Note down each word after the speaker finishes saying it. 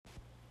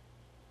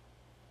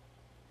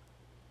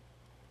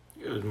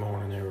Good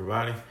morning,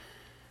 everybody.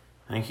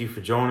 Thank you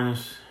for joining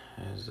us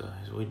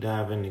as we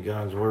dive into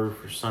God's Word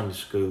for Sunday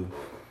School.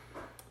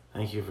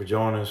 Thank you for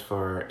joining us for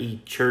our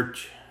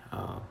E-Church.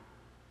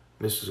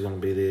 This is going to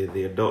be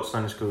the Adult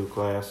Sunday School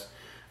class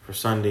for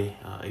Sunday,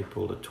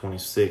 April the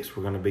 26th.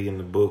 We're going to be in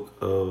the book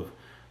of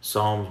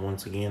Psalms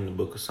once again, the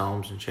book of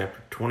Psalms in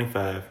chapter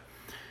 25.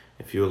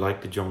 If you would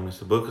like to join us,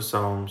 the book of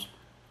Psalms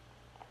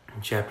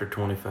in chapter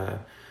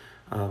 25.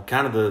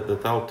 Kind of the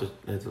thought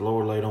that the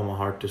Lord laid on my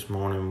heart this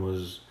morning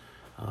was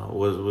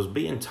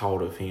being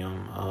taught of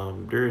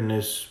Him during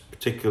this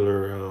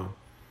particular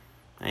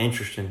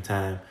interesting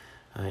time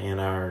in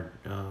our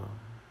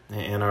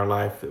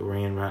life that we're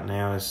in right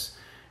now.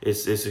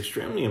 It's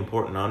extremely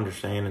important to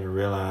understand and to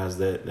realize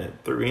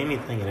that through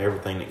anything and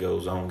everything that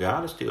goes on,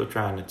 God is still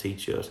trying to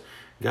teach us.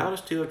 God is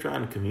still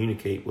trying to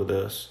communicate with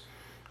us,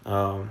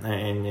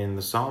 and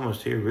the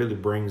psalmist here really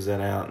brings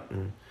that out.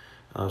 And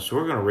so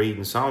we're going to read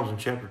in Psalms in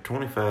chapter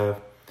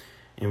 25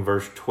 in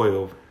verse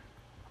 12.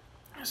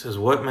 It says,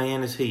 "What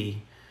man is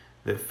he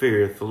that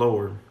feareth the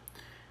Lord?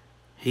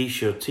 He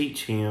shall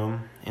teach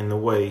him in the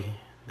way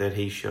that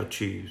he shall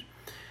choose."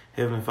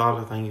 Heavenly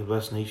Father, thank you for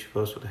blessing each of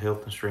us with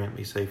health and strength.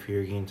 Be safe here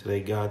again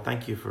today, God.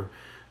 Thank you for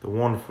the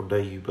wonderful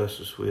day you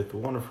blessed us with, the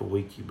wonderful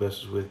week you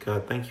blessed us with,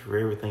 God. Thank you for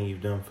everything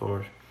you've done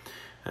for us,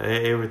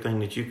 everything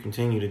that you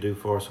continue to do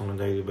for us on a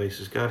daily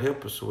basis. God,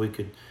 help us so we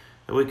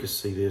could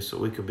see this, so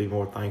we could be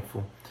more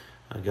thankful.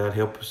 God,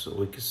 help us so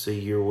we could see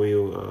your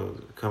will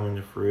coming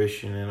to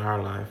fruition in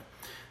our life,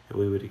 that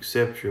we would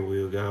accept your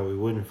will, God. We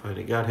wouldn't fight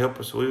it. God, help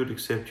us so we would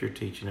accept your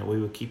teaching, that we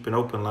would keep an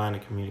open line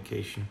of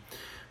communication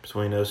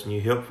between us and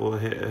you. Help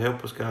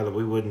us, God, that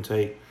we wouldn't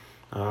take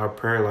our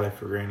prayer life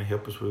for granted.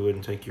 Help us we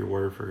wouldn't take your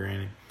word for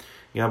granted.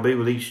 God, be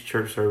with each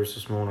church service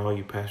this morning, all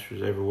you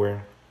pastors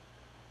everywhere.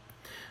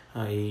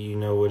 You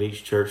know what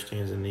each church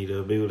stands in need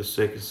of. Be with the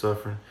sick and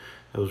suffering,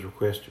 those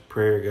requested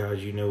prayer, God.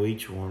 You know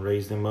each one.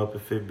 Raise them up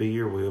if it be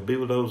your will. Be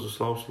with those that's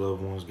lost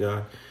loved ones,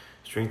 God.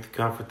 Strength and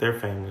comfort their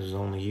families as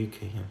only you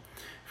can.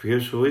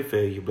 Forgive us where we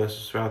fail you. Bless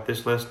us throughout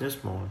this lesson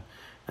this morning.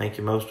 Thank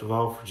you most of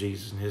all for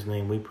Jesus. In his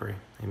name we pray.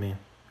 Amen.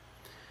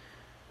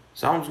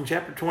 Psalms in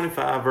chapter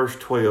 25, verse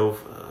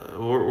 12.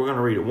 We're going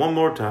to read it one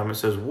more time. It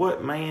says,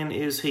 "What man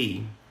is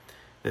he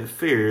that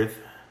feareth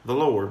the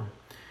Lord?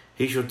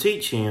 He shall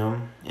teach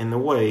him in the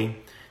way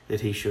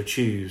that he shall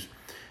choose."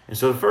 And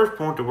so the first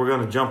point that we're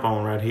going to jump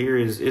on right here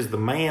is the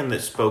man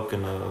that's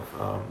spoken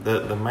of,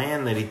 the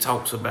man that he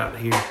talks about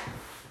here.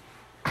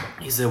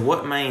 He said,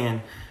 "What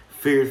man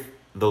feareth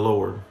the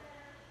Lord?"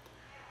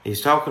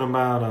 He's talking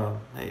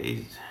about,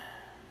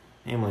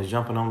 Emily's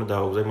jumping on the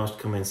dogs. They must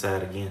come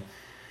inside again.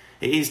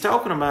 He's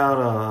talking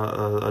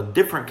about a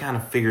different kind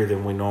of fear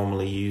than we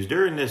normally use.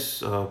 During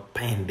this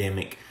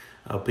pandemic,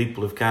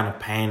 people have kind of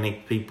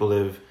panicked. People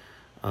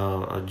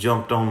have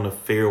jumped on the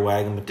fear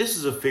wagon, but this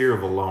is a fear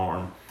of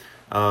alarm.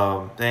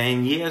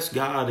 And yes,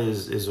 God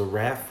is a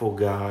wrathful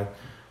God,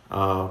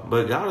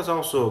 but God is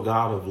also a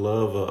God of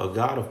love, a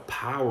God of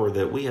power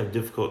that we have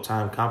difficult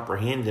time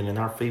comprehending in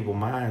our feeble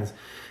minds.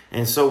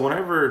 And so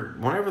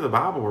whenever the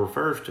Bible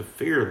refers to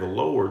fear of the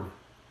Lord,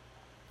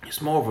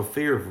 it's more of a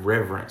fear of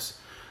reverence.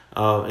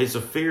 It's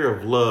a fear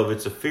of love.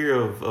 It's a fear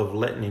of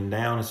letting him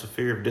down. It's a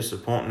fear of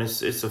disappointment.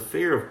 It's a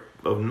fear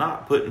of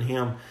not putting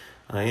him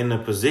in the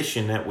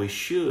position that we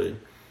should.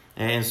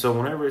 And so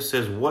whenever it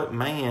says, "What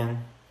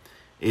man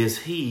is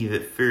he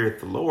that feareth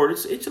the Lord?"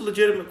 It's a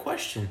legitimate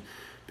question,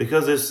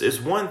 because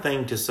it's one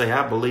thing to say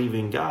I believe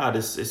in God.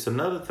 It's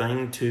another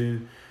thing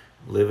to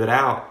live it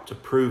out, to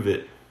prove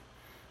it.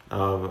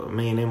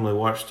 Me and Emily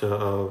watched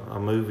a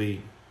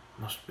movie,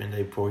 must have been the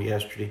day before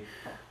yesterday.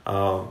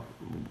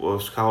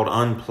 Was called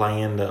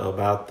Unplanned,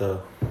 about the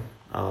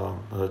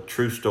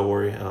true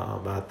story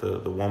about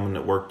the woman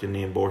that worked in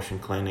the abortion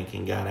clinic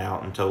and got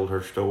out and told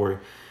her story.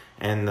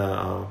 And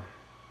the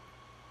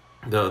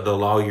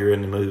lawyer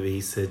in the movie,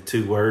 he said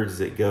two words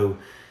that go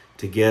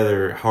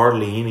together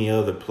hardly any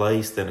other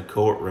place than a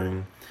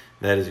courtroom.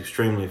 That is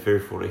extremely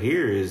fearful to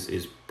hear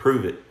is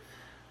prove it.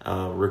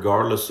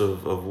 Regardless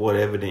of what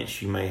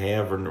evidence you may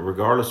have, or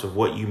regardless of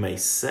what you may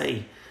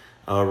say,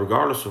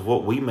 regardless of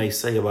what we may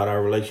say about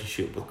our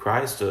relationship with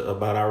Christ,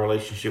 about our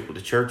relationship with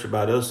the church,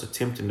 about us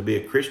attempting to be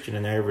a Christian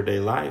in our everyday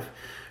life,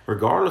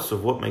 regardless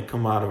of what may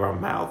come out of our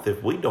mouth,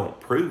 if we don't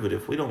prove it,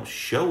 if we don't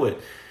show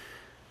it,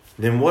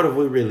 then what have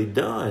we really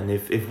done?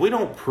 If we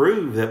don't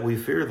prove that we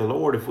fear the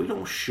Lord, if we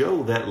don't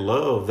show that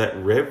love, that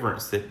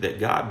reverence that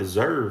God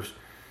deserves,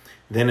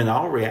 then in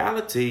all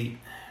reality,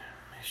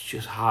 it's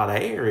just hot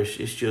air.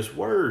 It's just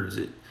words.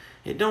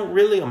 It don't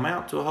really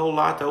amount to a whole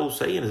lot. The old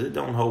saying is, it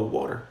don't hold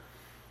water.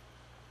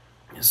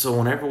 And so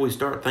whenever we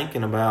start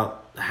thinking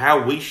about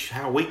how we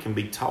can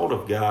be taught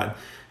of God,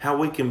 how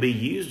we can be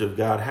used of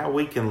God, how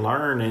we can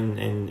learn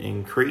and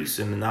increase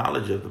in the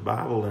knowledge of the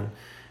Bible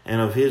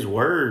and of His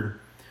Word,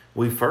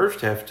 we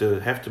first have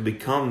to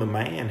become the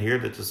man here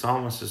that the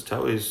psalmist is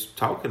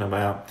talking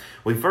about.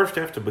 We first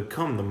have to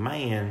become the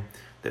man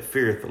that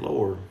feareth the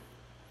Lord.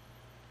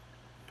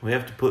 We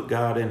have to put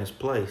God in His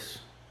place.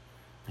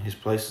 His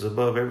place is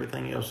above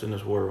everything else in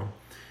this world.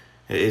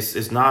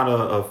 It's not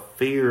a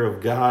fear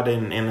of God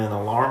in an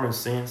alarming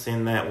sense,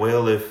 in that,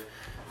 well, if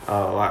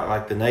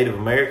like the Native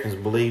Americans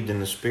believed in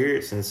the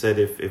spirits and said,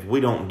 if we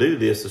don't do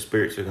this, the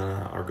spirits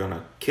are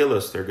gonna kill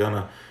us. They're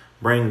gonna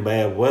bring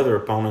bad weather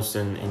upon us.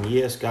 And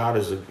yes, God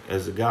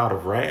is a God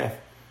of wrath,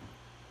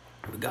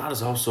 but God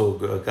is also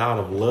a God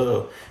of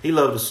love. He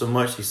loved us so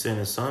much He sent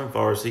His Son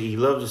for us. He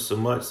loves us so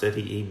much that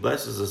He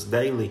blesses us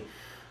daily,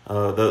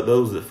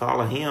 those that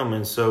follow Him.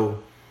 And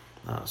so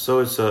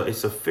it's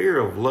a fear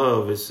of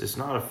love. It's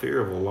not a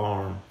fear of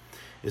alarm.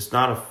 It's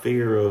not a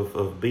fear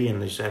of being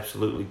just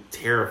absolutely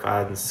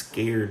terrified and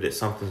scared that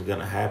something's going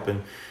to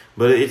happen,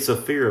 but it's a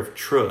fear of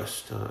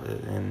trust,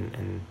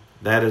 and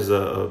that is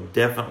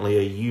definitely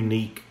a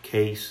unique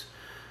case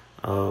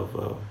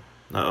of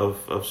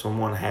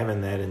someone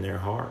having that in their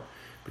heart.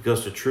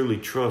 Because to truly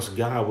trust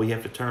God, we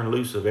have to turn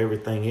loose of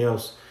everything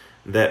else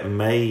that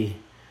may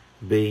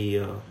be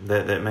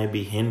that may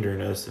be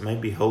hindering us, that may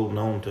be holding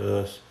on to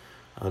us,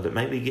 that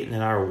may be getting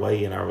in our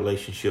way in our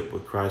relationship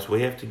with Christ.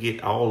 We have to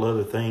get all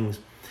other things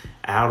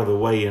out of the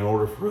way in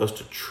order for us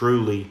to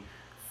truly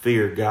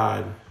fear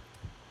God.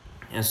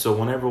 And so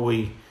whenever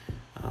we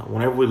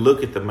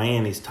look at the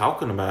man He's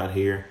talking about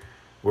here,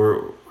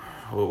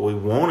 we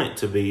want it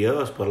to be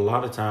us, but a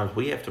lot of times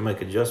we have to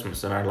make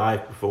adjustments in our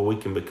life before we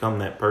can become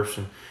that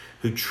person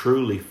who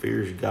truly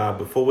fears God,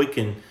 before we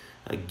can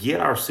get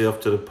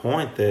ourselves to the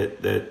point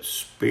that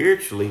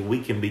spiritually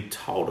we can be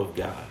taught of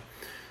God.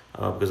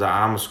 Because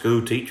I'm a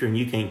school teacher, and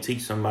you can't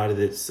teach somebody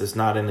that's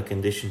not in a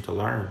condition to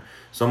learn.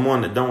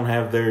 Someone that don't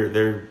have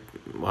their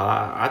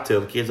I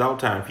tell the kids all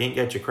the time, if you ain't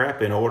got your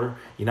crap in order,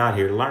 you're not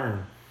here to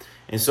learn.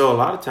 And so a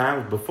lot of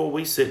times before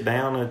we sit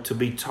down to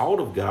be taught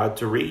of God,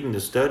 to read and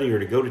to study or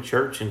to go to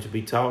church and to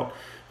be taught,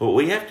 well,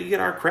 we have to get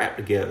our crap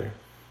together.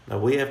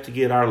 We have to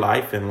get our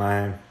life in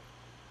line.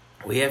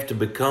 We have to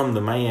become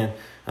the man,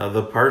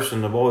 the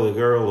person, the boy, the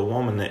girl, the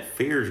woman that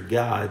fears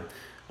God,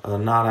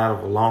 not out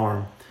of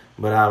alarm,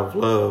 but out of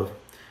love.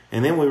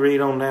 And then we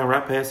read on down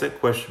right past that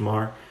question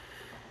mark,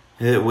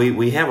 that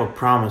we have a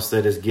promise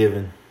that is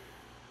given.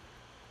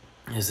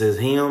 It says,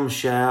 Him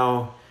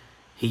shall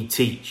He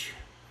teach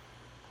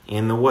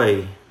in the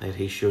way that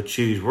He shall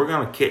choose. We're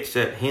going to catch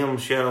that Him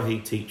shall He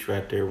teach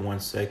right there 1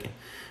 second.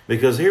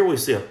 Because here we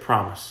see a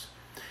promise.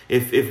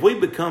 If we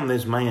become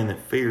this man that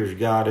fears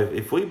God,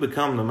 if we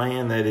become the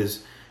man that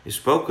is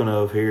spoken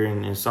of here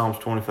in Psalms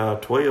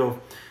 25:12,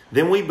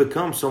 then we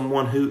become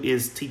someone who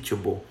is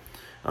teachable.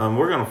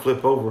 We're going to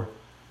flip over.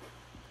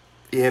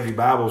 You have your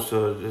Bibles,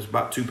 there's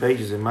about 2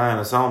 pages in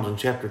mine, Psalms in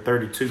chapter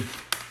 32.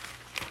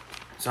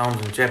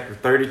 Psalms in chapter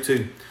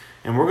 32.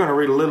 And we're going to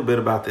read a little bit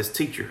about this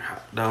teacher.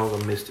 Dog,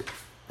 I missed it.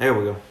 There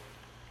we go.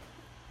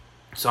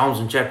 Psalms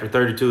in chapter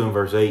 32 and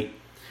verse 8.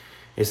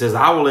 It says,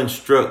 I will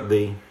instruct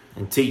thee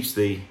and teach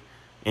thee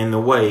in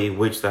the way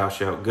which thou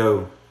shalt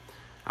go.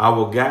 I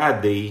will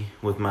guide thee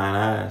with mine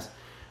eyes.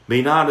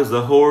 Be not as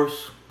the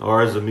horse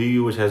or as the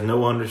mule which has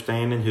no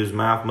understanding, whose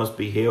mouth must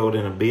be held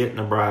in a bit and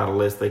a bridle,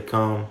 lest they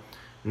come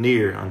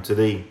near unto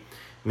thee.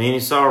 Many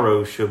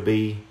sorrows shall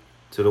be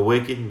to the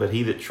wicked, but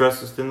he that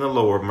trusteth in the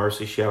Lord,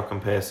 mercy shall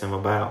compass him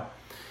about.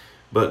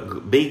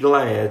 But be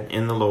glad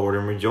in the Lord,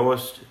 and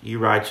rejoice, ye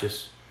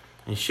righteous,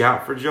 and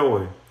shout for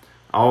joy.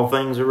 All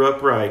things are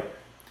upright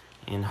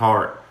in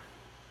heart.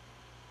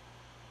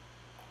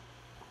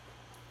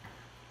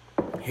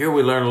 Here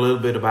we learn a little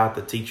bit about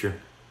the teacher,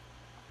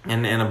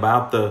 and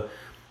about the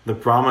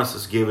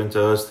promises given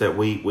to us that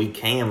we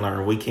can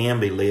learn, we can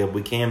be led,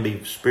 we can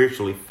be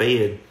spiritually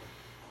fed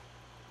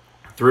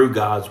through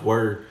God's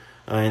Word.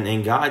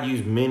 And God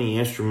used many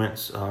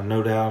instruments,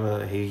 no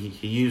doubt.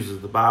 He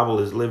uses the Bible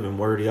as living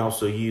Word. He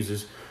also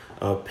uses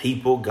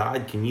people.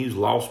 God can use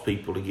lost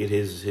people to get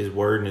His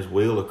Word and His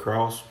will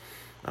across.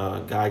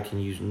 God can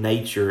use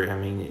nature. I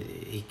mean,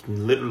 He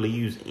can literally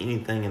use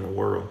anything in the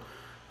world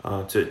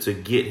to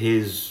get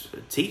His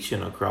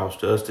teaching across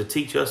to us, to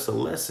teach us a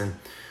lesson.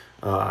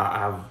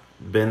 I've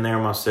been there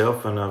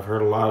myself, and I've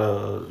heard a lot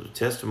of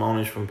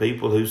testimonies from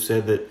people who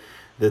said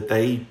that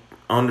they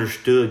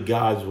understood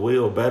God's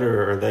will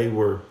better, or they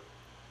were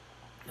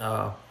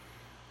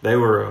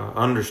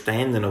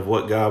understanding of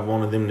what God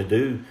wanted them to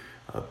do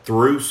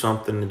through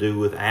something to do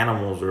with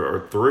animals,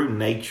 or through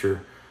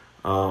nature,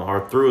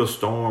 or through a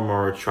storm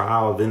or a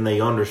trial. Then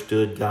they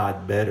understood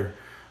God better.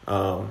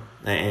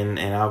 And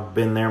I've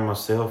been there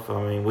myself.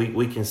 I mean,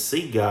 we can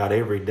see God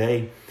every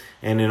day,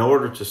 and in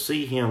order to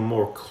see Him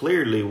more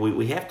clearly,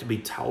 we have to be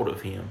taught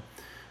of Him.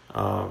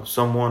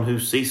 Someone who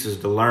ceases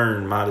to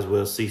learn might as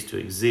well cease to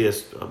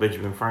exist.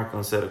 Benjamin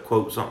Franklin said a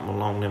quote, something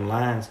along them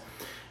lines.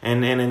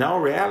 And in all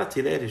reality,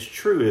 that is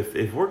true.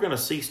 If we're going to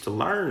cease to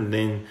learn,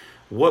 then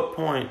what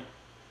point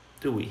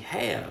do we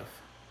have?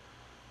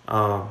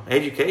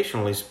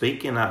 Educationally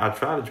speaking, I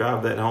try to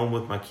drive that home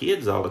with my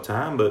kids all the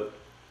time, but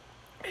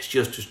it's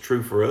just as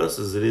true for us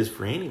as it is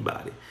for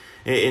anybody.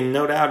 And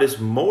no doubt it's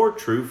more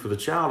true for the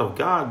child of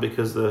God,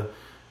 because the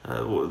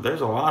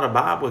There's a lot of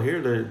Bible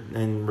here,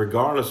 and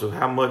regardless of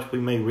how much we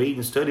may read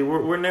and study,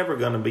 we're never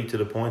going to be to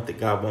the point that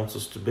God wants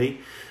us to be.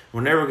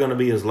 We're never going to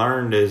be as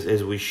learned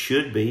as we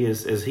should be,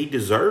 as He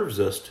deserves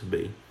us to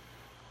be.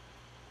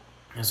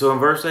 And so in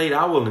verse 8,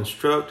 I will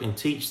instruct and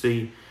teach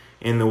thee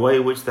in the way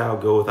which thou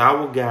goest. I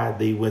will guide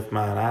thee with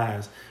mine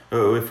eyes.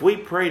 If we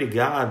pray to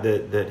God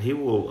that He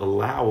will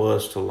allow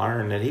us to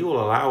learn, that He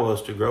will allow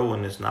us to grow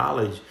in this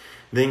knowledge,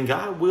 then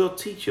God will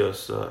teach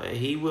us.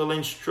 He will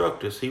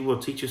instruct us. He will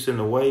teach us in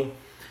the way,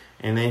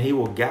 and then He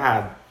will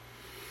guide.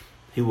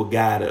 He will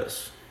guide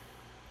us.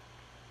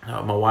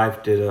 My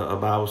wife did a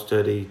Bible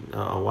study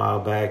a while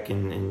back,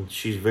 and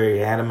she's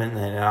very adamant,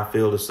 and I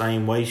feel the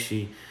same way.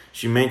 She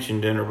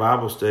mentioned in her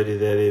Bible study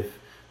that if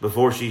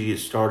before she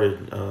gets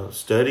started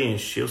studying,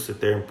 she'll sit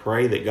there and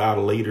pray that God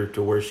will lead her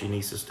to where she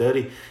needs to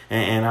study.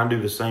 And I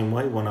do the same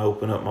way when I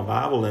open up my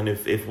Bible. And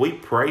if we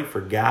pray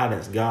for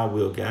guidance, God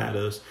will guide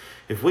us.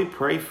 If we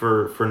pray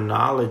for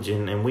knowledge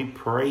and we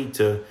pray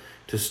to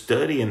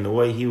study in the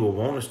way He will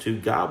want us to,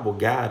 God will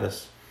guide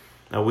us.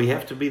 Now, we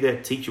have to be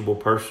that teachable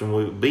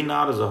person. Be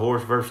not as a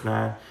horse, verse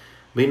 9.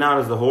 Be not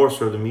as the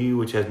horse or the mule,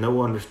 which has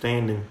no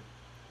understanding,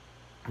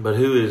 but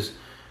whose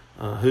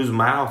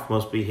mouth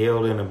must be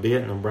held in a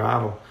bit and a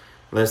bridle,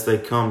 lest they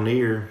come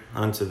near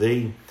unto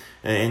thee.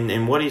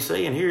 And what he's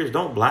saying here is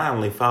don't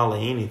blindly follow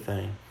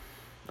anything.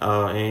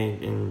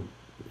 And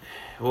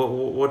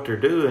what they're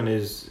doing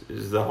is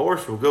the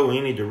horse will go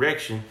any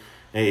direction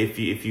if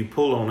you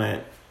pull on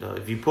that.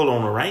 If you pull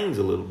on the reins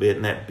a little bit,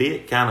 and that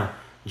bit kind of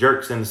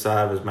jerks in the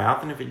side of his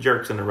mouth, and if it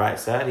jerks in the right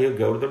side, he'll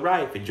go to the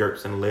right. If it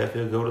jerks in the left,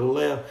 he'll go to the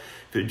left.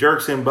 If it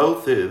jerks in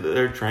both,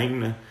 they're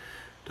trained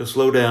to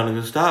slow down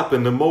and to stop.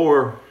 And the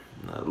more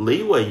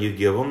leeway you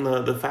give them,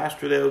 the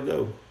faster they'll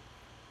go.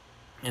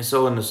 And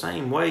so in the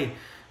same way,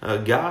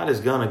 God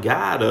is going to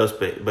guide us,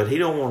 but He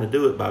don't want to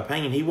do it by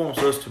pain. He wants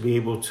us to be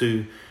able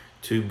to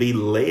be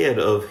led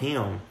of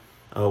Him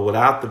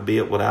without the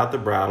bit, without the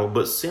bridle,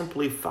 but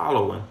simply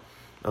following,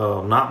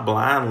 not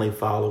blindly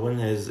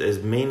following as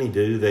many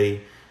do.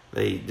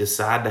 They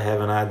decide to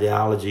have an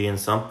ideology in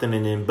something,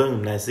 and then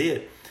boom, that's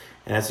it.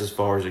 And that's as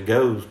far as it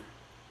goes.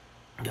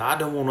 God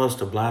don't want us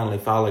to blindly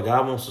follow.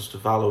 God wants us to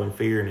follow in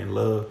fear and in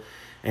love,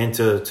 and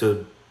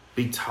to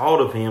be taught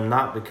of Him,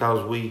 not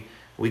because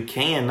we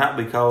can, not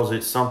because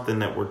it's something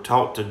that we're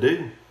taught to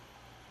do,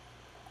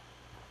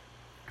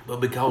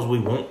 but because we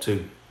want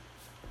to,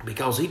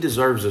 because He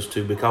deserves us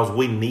to, because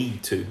we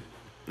need to.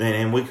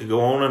 And we could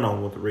go on and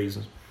on with the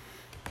reasons.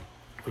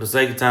 For the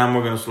sake of time,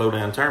 we're going to slow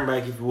down. Turn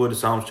back, if you would, to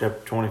Psalms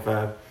chapter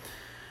 25.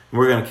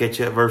 We're going to catch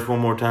that verse one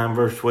more time,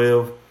 verse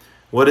 12.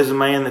 What is a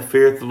man that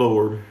feareth the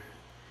Lord?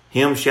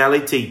 Him shall He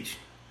teach.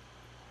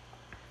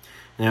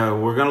 Now,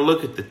 we're going to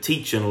look at the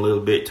teaching a little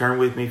bit. Turn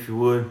with me, if you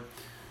would,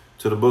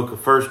 to the book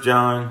of 1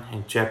 John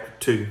and chapter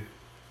 2.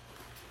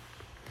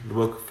 The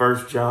book of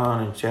 1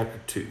 John and chapter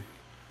 2.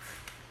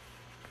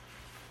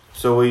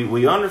 So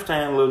we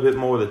understand a little bit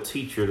more of the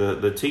teacher.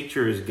 The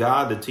teacher is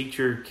God. The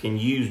teacher can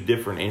use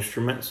different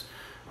instruments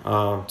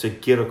to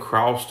get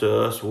across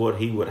to us what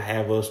He would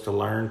have us to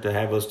learn, to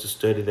have us to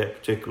study that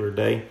particular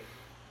day.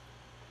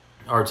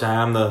 Our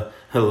time, the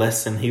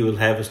lesson He would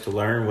have us to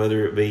learn,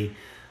 whether it be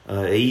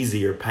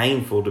easy or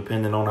painful,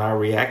 depending on our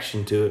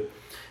reaction to it.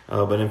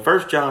 But in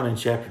 1 John in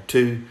chapter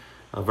 2,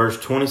 verse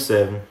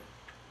 27,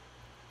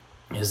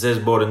 it says,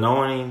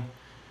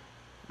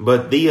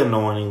 But the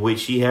anointing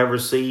which ye have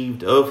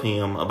received of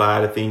Him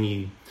abideth in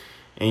you,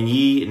 and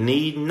ye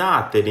need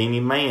not that any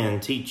man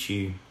teach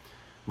you,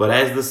 but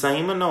as the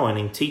same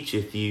anointing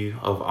teacheth you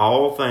of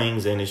all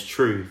things and is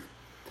truth,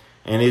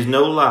 and is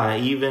no lie,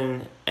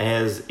 even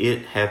as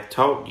it hath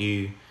taught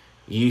you,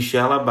 ye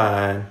shall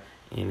abide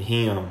in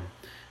Him.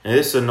 And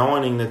this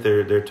anointing that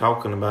they're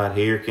talking about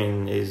here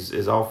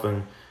is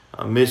often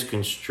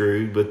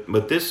misconstrued,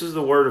 but this is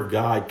the Word of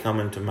God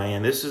coming to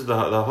man. This is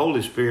the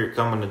Holy Spirit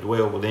coming to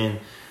dwell within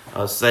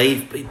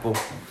saved people.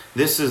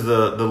 This is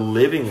the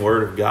living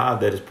Word of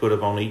God that is put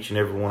upon each and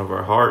every one of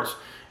our hearts,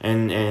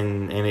 and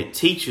it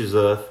teaches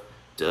us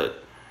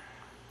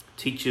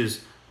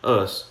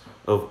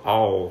of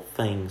all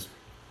things.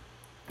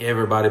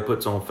 Everybody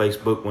puts on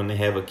Facebook when they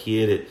have a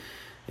kid,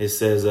 it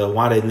says,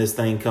 why didn't this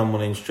thing come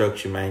with an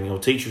instruction manual?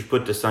 Teachers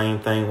put the same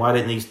thing. Why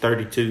didn't these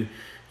 32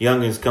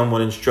 youngins come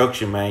with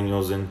instruction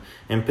manuals? And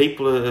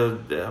people,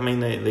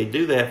 they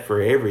do that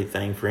for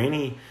everything, for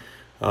any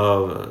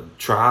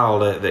trial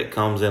that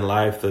comes in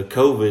life. The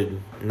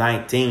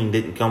COVID-19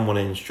 didn't come with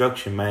an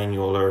instruction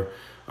manual, or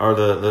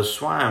the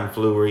swine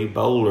flu or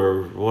Ebola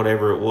or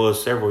whatever it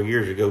was several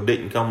years ago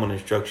didn't come with an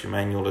instruction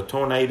manual. The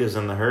tornadoes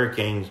and the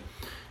hurricanes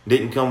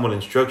didn't come with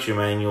instruction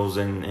manuals,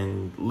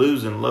 and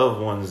losing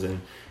loved ones and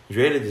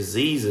dreaded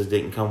diseases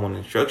didn't come with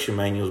instruction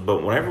manuals.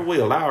 But whenever we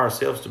allow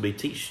ourselves to be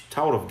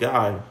taught of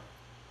God,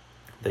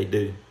 they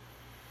do.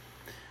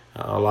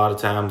 A lot of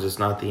times it's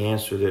not the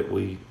answer that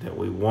we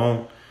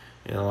want,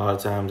 and a lot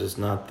of times it's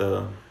not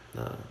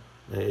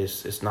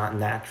it's not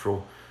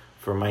natural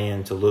for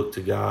man to look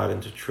to God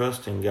and to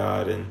trust in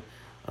God, and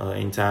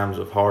in times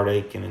of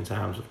heartache and in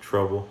times of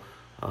trouble.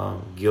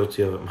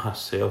 Guilty of it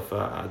myself.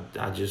 I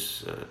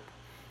just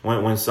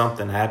when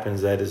something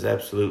happens that is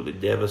absolutely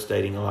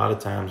devastating, a lot of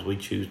times we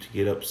choose to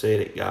get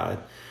upset at God,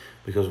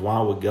 because why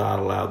would God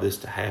allow this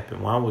to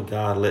happen? Why would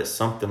God let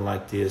something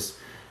like this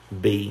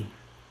be?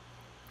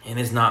 And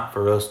it's not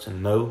for us to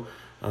know.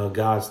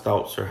 God's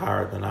thoughts are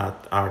higher than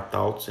our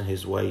thoughts, and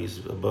His ways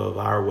above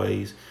our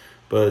ways.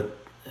 But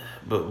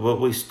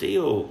we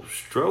still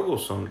struggle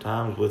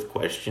sometimes with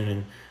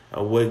questioning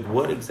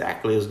what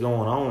exactly is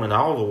going on. And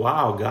all the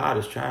while, God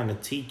is trying to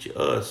teach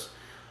us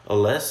a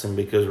lesson,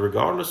 because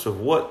regardless of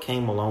what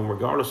came along,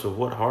 regardless of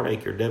what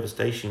heartache or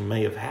devastation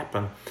may have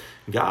happened,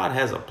 God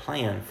has a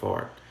plan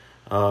for it.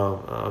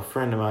 A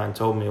friend of mine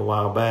told me a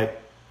while back,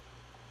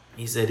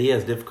 he said he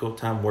has a difficult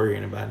time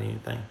worrying about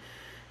anything.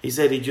 He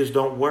said he just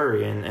don't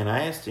worry. And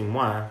I asked him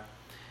why.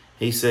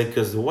 He said,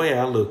 because the way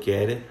I look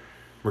at it,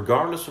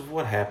 regardless of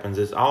what happens,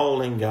 it's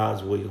all in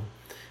God's will.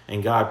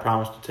 And God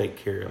promised to take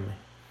care of me.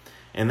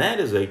 And that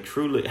is a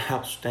truly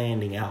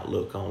outstanding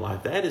outlook on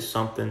life. That is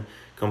something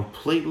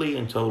completely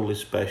and totally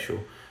special.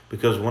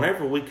 Because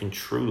whenever we can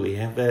truly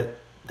have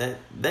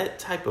that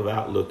type of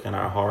outlook in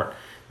our heart,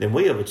 then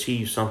we have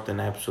achieved something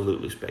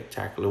absolutely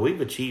spectacular.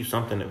 We've achieved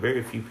something that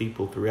very few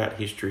people throughout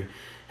history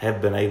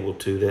have been able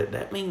to.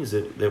 That means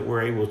that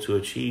we're able to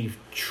achieve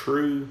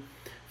true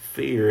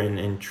fear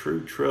and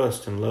true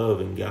trust and love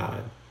in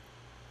God.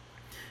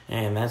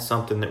 And that's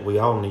something that we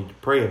all need to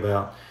pray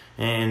about.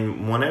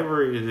 And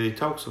whenever it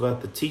talks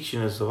about the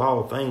teaching us of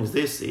all things,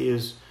 this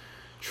is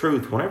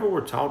truth. Whenever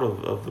we're taught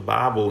of the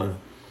Bible, and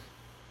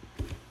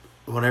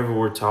whenever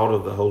we're taught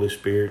of the Holy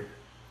Spirit,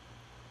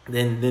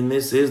 then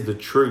this is the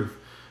truth.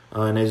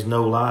 And there's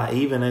no lie.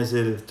 Even as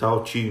it hath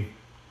taught you,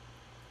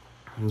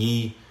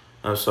 ye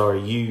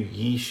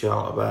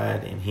shall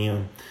abide in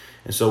Him.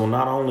 And so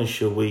not only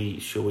should we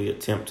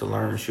attempt to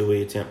learn, should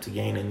we attempt to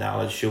gain in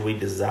knowledge, should we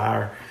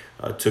desire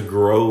to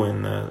grow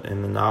in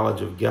the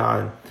knowledge of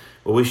God,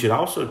 but we should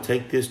also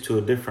take this to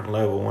a different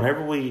level.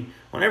 Whenever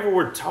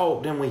we're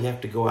taught, then we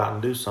have to go out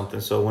and do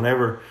something. So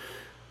whenever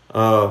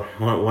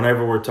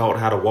we're taught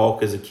how to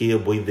walk as a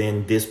kid, we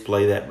then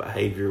display that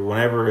behavior.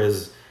 Whenever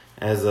as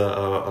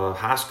a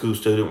high school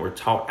student, we're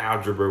taught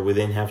algebra, we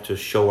then have to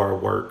show our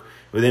work.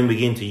 We then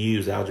begin to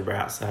use algebra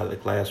outside of the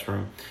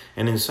classroom.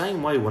 And in the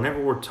same way, whenever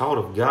we're taught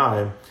of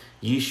God,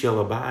 ye shall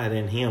abide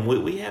in Him,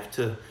 we have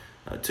to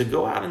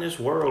go out in this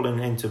world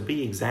and to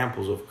be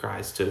examples of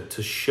Christ,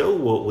 to show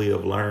what we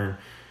have learned,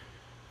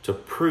 to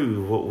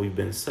prove what we've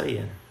been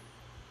saying.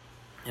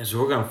 And so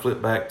we're going to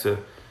flip back to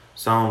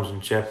Psalms in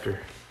chapter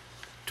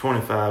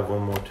 25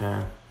 one more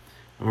time.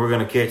 And we're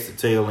going to catch the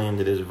tail end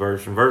of this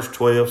verse. In verse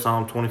 12,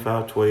 Psalm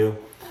 25:12.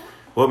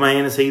 What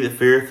man is he that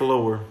feareth the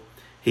Lord?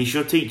 He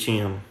shall teach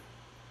him.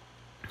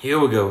 Here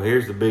we go.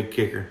 Here's the big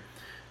kicker.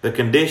 The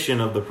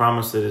condition of the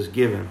promise that is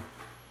given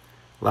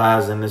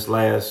lies in this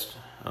last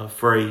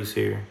phrase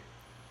here.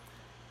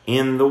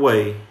 In the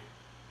way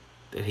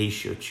that he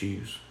shall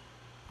choose.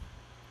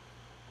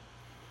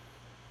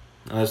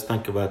 Now let's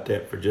think about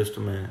that for just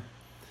a minute.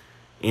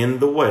 In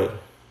the way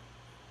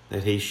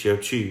that he shall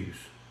choose.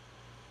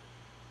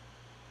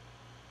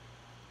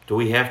 Do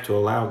we have to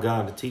allow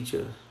God to teach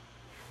us?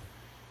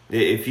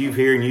 If you've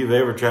here and you've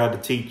ever tried to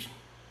teach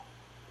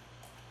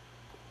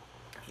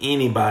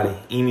anybody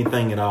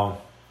anything at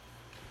all,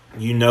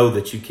 you know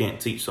that you can't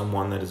teach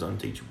someone that is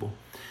unteachable.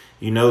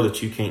 You know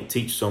that you can't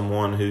teach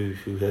someone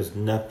who has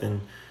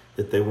nothing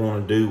that they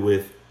want to do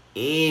with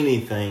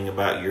anything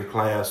about your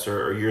class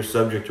or your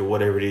subject or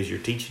whatever it is you're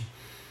teaching.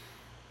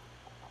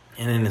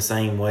 And in the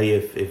same way,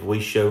 if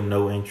we show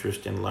no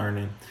interest in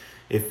learning,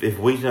 if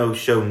we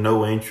show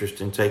no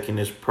interest in taking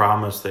this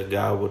promise that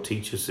God will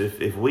teach us,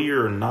 if we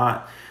are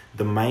not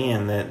the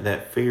man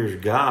that fears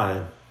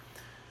God,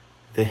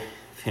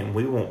 then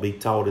we won't be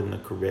taught in the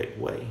correct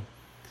way.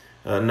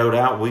 No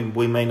doubt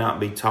we may not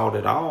be taught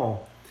at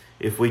all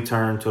if we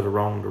turn to the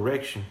wrong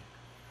direction.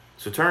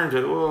 So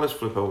let's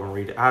flip over and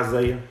read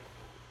Isaiah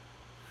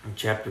in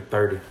chapter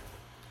 30.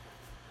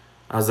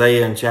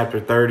 Isaiah in chapter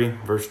 30,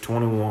 verse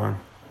 21.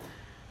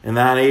 And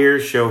thine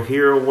ears shall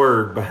hear a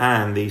word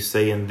behind thee,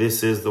 saying,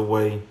 This is the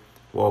way,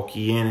 walk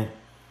ye in it.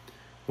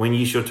 When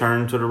ye shall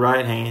turn to the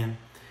right hand,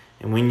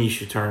 and when ye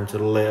shall turn to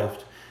the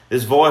left.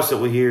 This voice that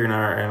we hear in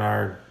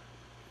our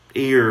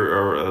ear,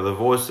 or the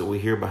voice that we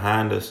hear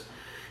behind us,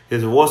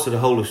 is the voice of the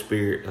Holy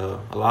Spirit.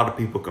 A lot of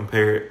people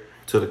compare it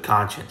to the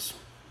conscience.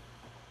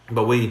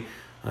 But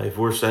if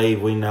we're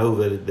saved, we know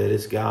that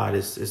it's God.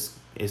 It's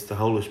the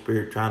Holy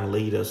Spirit trying to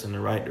lead us in the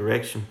right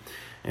direction.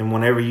 And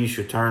whenever you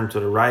should turn to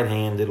the right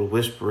hand, it'll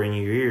whisper in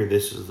your ear,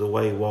 this is the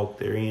way, walk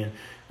therein.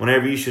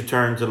 Whenever you should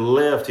turn to the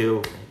left,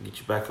 he'll get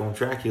you back on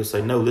track. He'll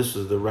say, no, this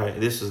is the right,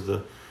 this is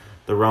the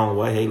wrong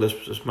way. Hey, let's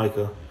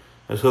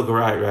hook a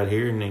right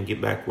here and then get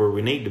back where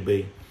we need to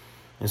be.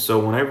 And so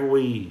whenever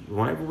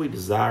we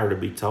desire to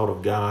be taught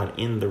of God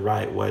in the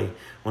right way,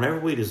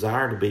 whenever we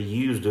desire to be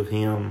used of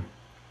Him,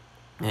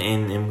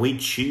 and we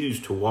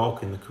choose to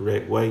walk in the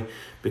correct way,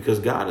 because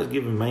God has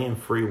given man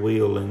free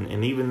will,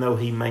 and even though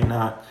He may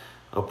not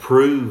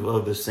approve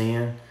of the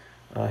sin,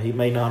 He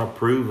may not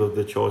approve of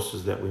the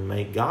choices that we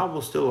make. God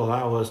will still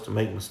allow us to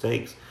make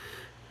mistakes.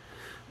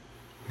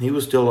 He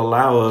will still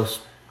allow us,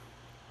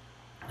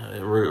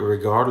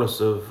 regardless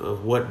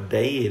of what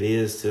day it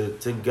is,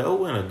 to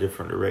go in a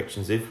different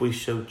directions if we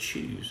so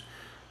choose.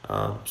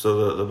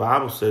 So the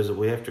Bible says that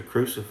we have to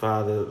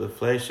crucify the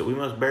flesh, that we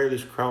must bear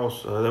this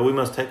cross, that we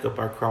must take up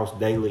our cross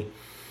daily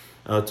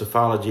to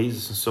follow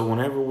Jesus. And so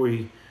whenever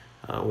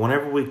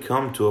we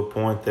come to a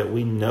point that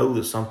we know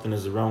that something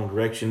is the wrong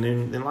direction,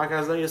 then like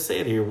Isaiah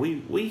said here,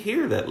 we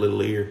hear that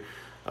little ear.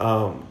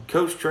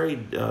 Coach Trey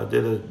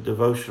did a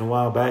devotion a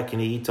while back,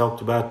 and he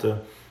talked about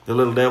the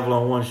little devil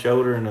on one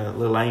shoulder and a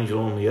little angel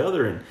on the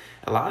other. And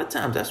a lot of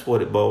times that's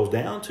what it boils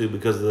down to,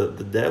 because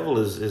the devil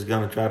is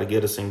going to try to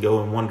get us and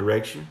go in one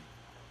direction.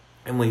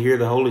 And we hear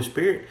the Holy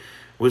Spirit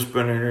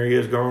whispering in our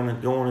ears, going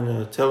and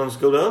telling us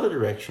to go the other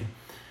direction.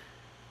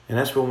 And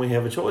that's when we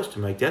have a choice to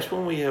make. That's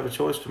when we have a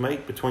choice to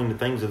make between the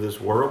things of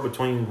this world,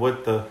 between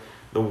what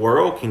the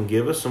world can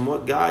give us and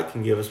what God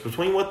can give us,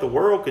 between what the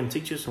world can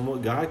teach us and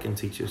what God can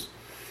teach us.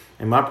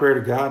 And my prayer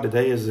to God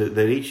today is that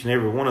each and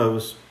every one of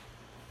us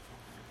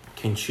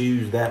can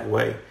choose that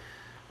way.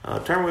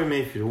 Turn with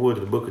me, if you would,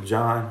 to the book of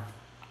John,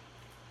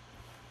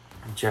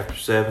 chapter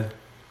 7.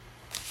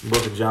 The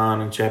book of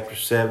John in chapter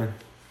 7,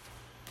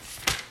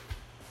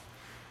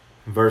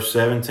 verse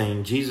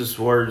 17. Jesus'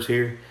 words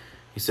here.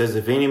 He says,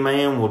 "If any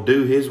man will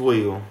do his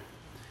will,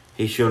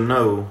 he shall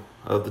know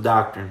of the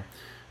doctrine,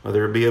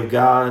 whether it be of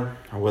God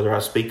or whether I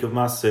speak of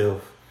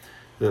myself."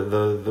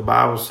 The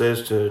Bible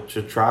says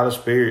to try the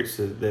spirits,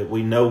 that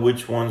we know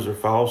which ones are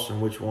false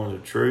and which ones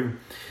are true.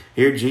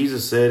 Here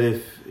Jesus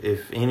said,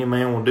 if any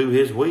man will do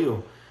his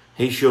will,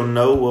 he shall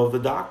know of the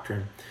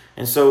doctrine.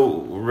 And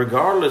so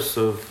regardless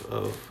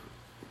of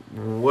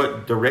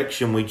what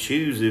direction we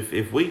choose,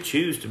 if we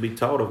choose to be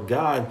taught of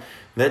God,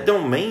 that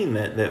don't mean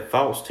that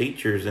false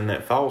teachers and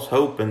that false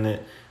hope and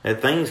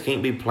that things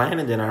can't be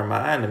planted in our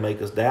mind to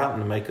make us doubt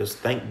and to make us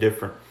think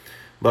different.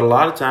 But a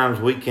lot of times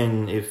we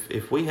can,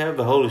 if we have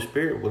the Holy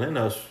Spirit within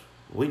us,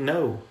 we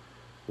know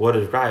what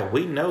is right.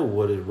 We know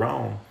what is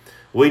wrong.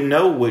 We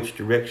know which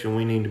direction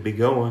we need to be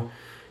going,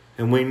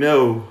 and we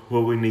know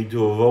what we need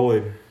to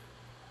avoid.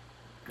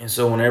 And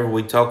so whenever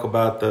we talk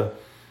about the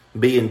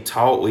being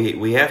taught,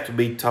 we have to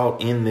be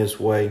taught in this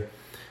way.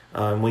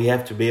 And we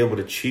have to be able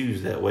to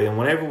choose that way. And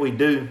whenever we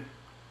do,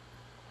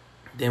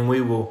 then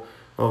we will,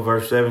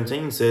 verse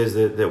 17 says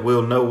that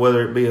we'll know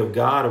whether it be of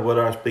God or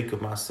whether I speak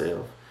of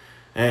myself.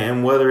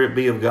 And whether it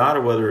be of God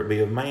or whether it be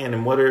of man,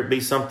 and whether it be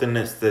something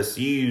that's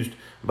used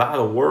by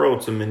the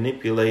world to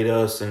manipulate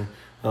us. And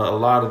a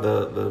lot of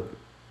the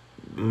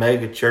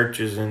mega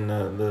churches and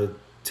the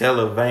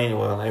televangelist,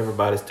 well,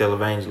 everybody's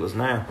televangelists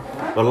now,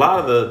 but a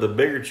lot of the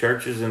bigger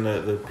churches and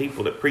the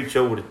people that preach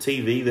over the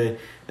TV,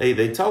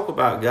 they talk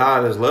about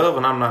God as love,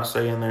 and I'm not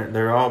saying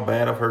they're all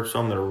bad. I've heard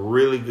some that are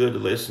really good to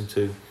listen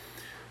to,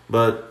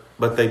 but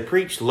they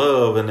preach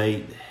love, and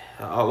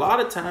a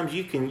lot of times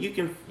you can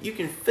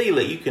feel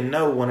it. You can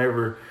know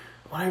whenever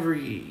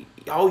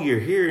all you're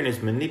hearing is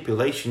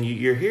manipulation.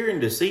 You're hearing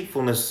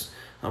deceitfulness,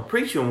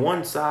 preaching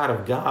one side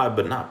of God,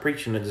 but not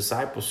preaching the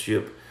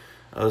discipleship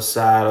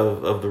side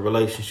of the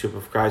relationship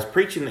of Christ.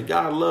 Preaching that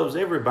God loves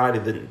everybody,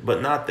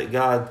 but not that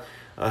God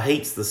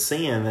hates the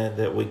sin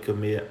that we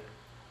commit.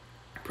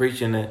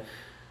 Preaching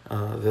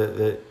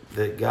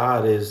that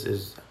God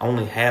is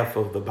only half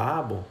of the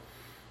Bible.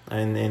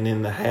 And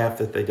then the half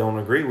that they don't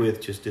agree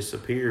with just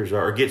disappears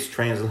or gets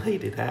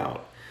translated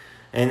out.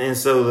 And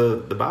so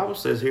the Bible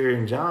says here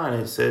in John,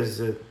 it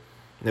says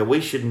that we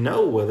should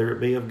know whether it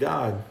be of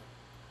God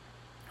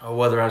or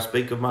whether I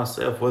speak of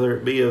myself, whether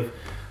it be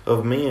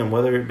of men,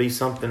 whether it be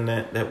something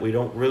that we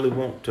don't really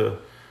want to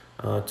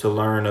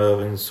learn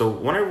of. And so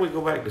whenever we go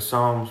back to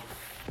Psalms,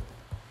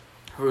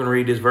 we're going to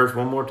read this verse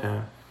one more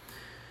time.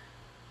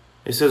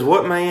 It says,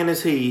 "What man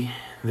is he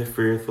that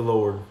feareth the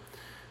Lord?"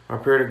 Our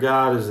prayer to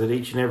God is that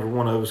each and every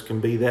one of us can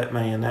be that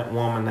man, that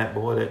woman, that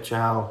boy, that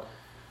child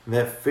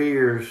that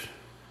fears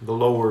the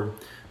Lord.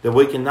 That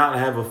we cannot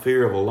have a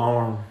fear of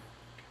alarm,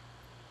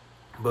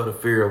 but a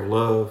fear of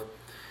love.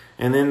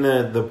 And then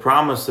the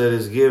promise that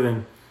is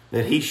given,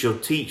 that he shall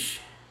teach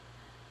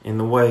in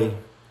the way.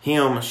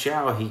 Him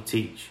shall he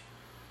teach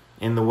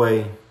in the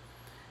way.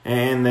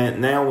 And that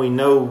now we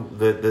know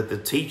that the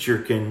teacher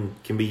can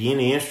be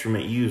any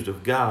instrument used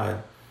of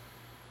God.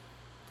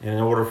 And in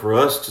order for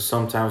us to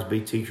sometimes be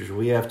teachers,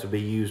 we have to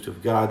be used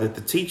of God. That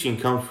the teaching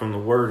comes from the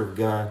Word of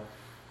God.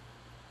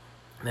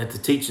 That the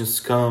teaching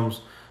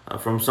comes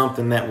from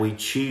something that we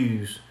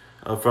choose,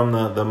 from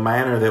the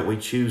manner that we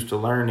choose to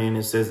learn in.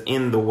 It says,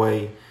 in the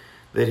way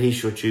that he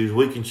shall choose.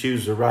 We can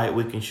choose the right,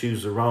 we can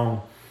choose the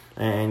wrong.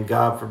 And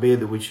God forbid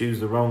that we choose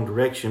the wrong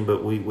direction,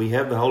 but we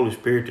have the Holy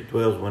Spirit that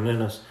dwells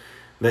within us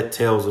that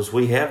tells us.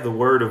 We have the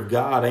Word of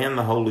God and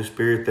the Holy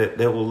Spirit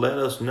that will let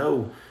us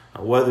know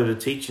whether the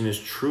teaching is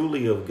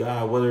truly of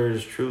God, whether it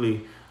is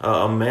truly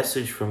a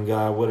message from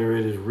God, whether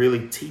it is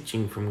really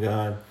teaching from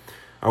God,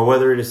 or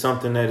whether it is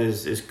something that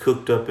is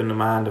cooked up in the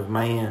mind of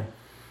man,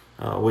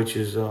 which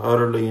is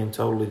utterly and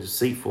totally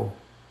deceitful.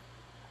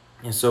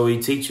 And so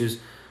he teaches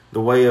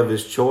the way of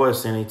his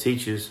choice, and he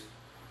teaches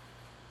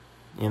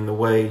in the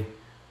way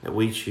that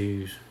we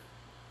choose.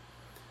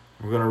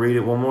 We're going to read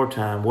it one more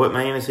time. What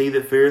man is he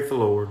that feareth the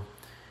Lord?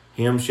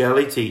 Him shall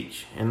he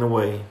teach in the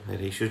way that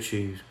he should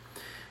choose.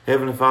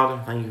 Heavenly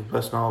Father, thank you for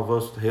blessing all of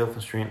us with health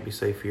and strength to be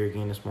safe here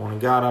again this morning.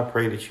 God, I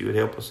pray that you would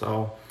help us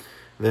all,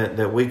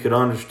 that we could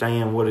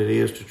understand what it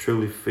is to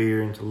truly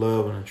fear and to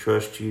love and to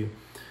trust you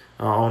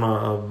on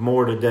a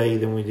more today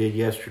than we did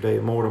yesterday,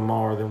 more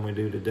tomorrow than we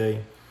do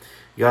today.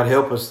 God,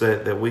 help us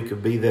that we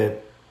could be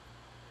that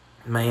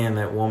man,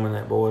 that woman,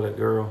 that boy, that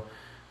girl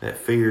that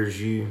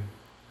fears you.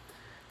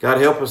 God,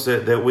 help us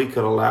that we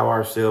could allow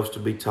ourselves to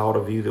be taught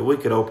of you, that we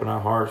could open our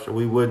hearts, that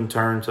we wouldn't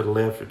turn to the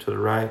left or to the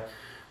right,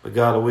 but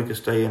God, that we could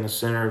stay in the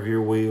center of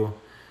your will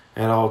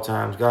at all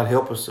times. God,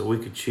 help us that we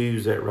could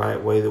choose that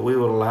right way, that we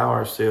would allow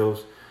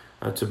ourselves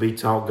to be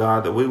taught,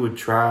 God, that we would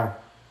try,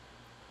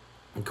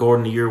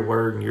 according to your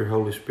word and your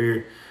Holy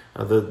Spirit,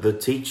 the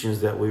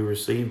teachings that we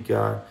received,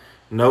 God,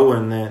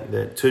 knowing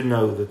that to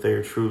know that they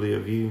are truly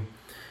of you.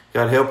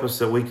 God, help us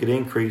that we could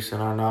increase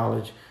in our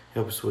knowledge.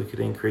 Help us so we could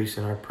increase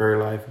in our prayer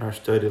life and our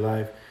study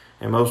life,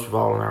 and most of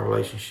all in our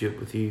relationship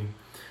with you.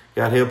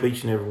 God, help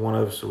each and every one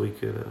of us so we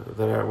could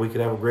we could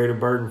have a greater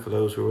burden for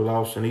those who are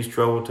lost in these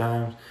troubled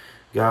times.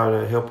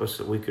 God, help us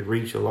that we could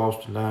reach a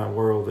lost and dying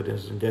world that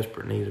is in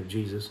desperate need of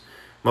Jesus.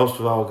 Most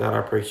of all, God,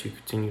 I pray that you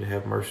continue to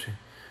have mercy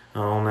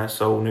on that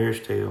soul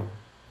nearest hell.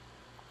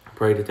 I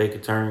pray that they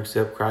could turn and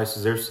accept Christ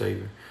as their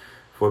Savior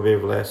before it be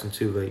everlasting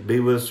too late.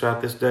 Be with us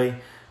throughout this day.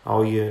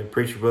 All you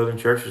preacher brothers and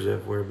churches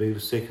everywhere, be with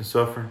the sick and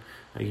suffering.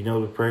 You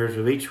know the prayers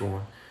of each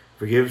one.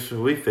 Forgive us if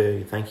we fail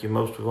you. Thank you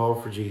most of all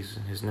for Jesus.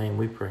 In his name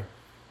we pray.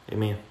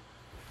 Amen.